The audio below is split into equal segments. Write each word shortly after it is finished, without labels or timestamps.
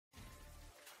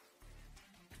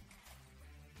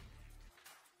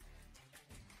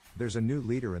There's a new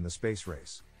leader in the space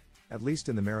race. At least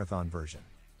in the marathon version.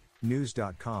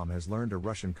 News.com has learned a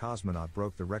Russian cosmonaut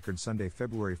broke the record Sunday,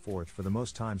 February 4th for the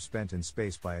most time spent in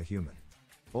space by a human.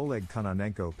 Oleg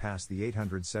Kononenko passed the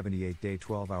 878-day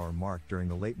 12-hour mark during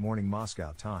the late morning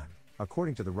Moscow time,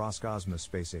 according to the Roscosmos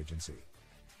space agency.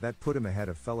 That put him ahead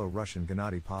of fellow Russian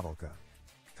Gennady Podolka.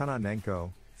 Kononenko,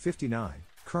 59,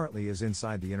 currently is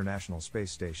inside the International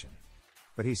Space Station.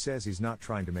 But he says he's not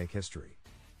trying to make history.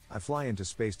 "I fly into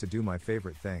space to do my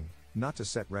favorite thing, not to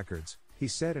set records," he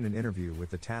said in an interview with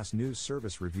the TASS news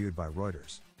service reviewed by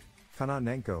Reuters.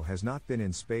 Kononenko has not been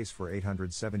in space for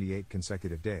 878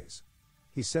 consecutive days.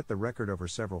 He set the record over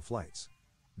several flights.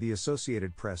 The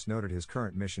Associated Press noted his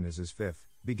current mission is his fifth,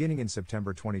 beginning in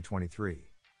September 2023.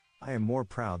 "I am more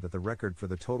proud that the record for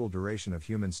the total duration of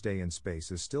human stay in space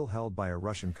is still held by a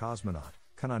Russian cosmonaut,"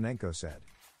 Kononenko said.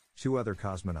 Two other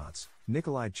cosmonauts,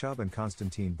 Nikolai Chub and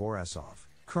Konstantin Borisov,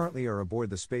 currently are aboard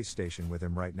the space station with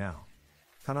him right now.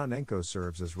 Kononenko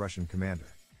serves as Russian commander.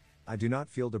 "I do not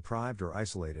feel deprived or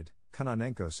isolated,"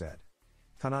 Kononenko said.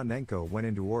 Kononenko went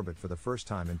into orbit for the first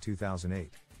time in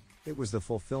 2008. "It was the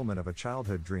fulfillment of a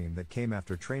childhood dream that came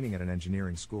after training at an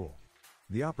engineering school.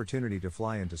 The opportunity to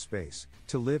fly into space,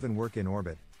 to live and work in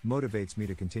orbit, motivates me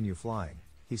to continue flying,"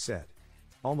 he said.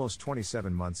 Almost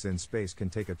 27 months in space can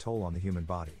take a toll on the human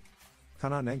body.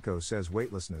 Kononenko says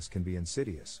weightlessness can be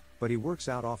insidious, but he works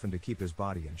out often to keep his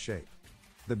body in shape.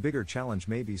 "The bigger challenge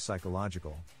may be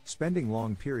psychological, spending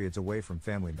long periods away from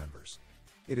family members.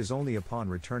 It is only upon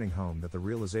returning home that the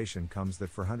realization comes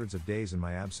that for hundreds of days in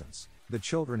my absence, the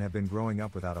children have been growing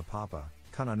up without a papa,"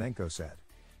 Kononenko said.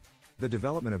 The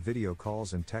development of video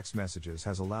calls and text messages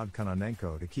has allowed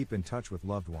Kononenko to keep in touch with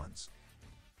loved ones.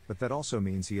 But that also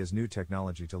means he has new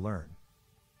technology to learn.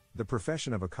 "The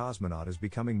profession of a cosmonaut is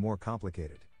becoming more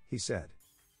complicated," he said.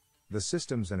 "The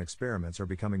systems and experiments are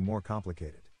becoming more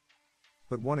complicated.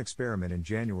 But one experiment in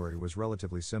January was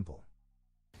relatively simple."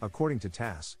 According to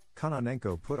TASS,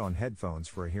 Kononenko put on headphones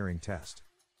for a hearing test.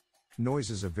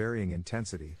 "Noises of varying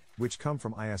intensity, which come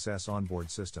from ISS onboard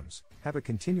systems, have a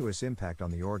continuous impact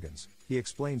on the organs," he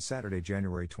explained Saturday,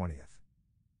 January 20th.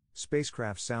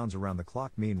 "Spacecraft sounds around the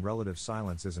clock mean relative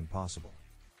silence isn't possible."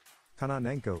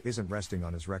 Kononenko isn't resting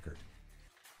on his record.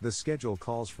 The schedule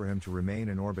calls for him to remain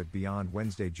in orbit beyond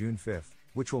Wednesday, June 5,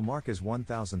 which will mark his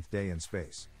 1,000th day in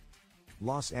space.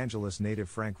 Los Angeles native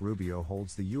Frank Rubio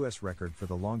holds the U.S. record for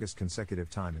the longest consecutive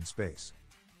time in space.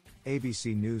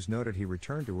 ABC News noted he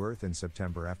returned to Earth in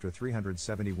September after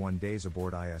 371 days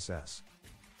aboard ISS.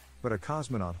 But a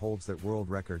cosmonaut holds that world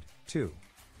record, too.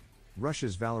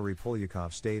 Russia's Valery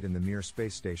Polyakov stayed in the Mir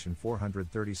space station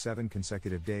 437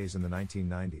 consecutive days in the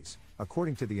 1990s,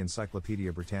 according to the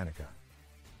Encyclopedia Britannica.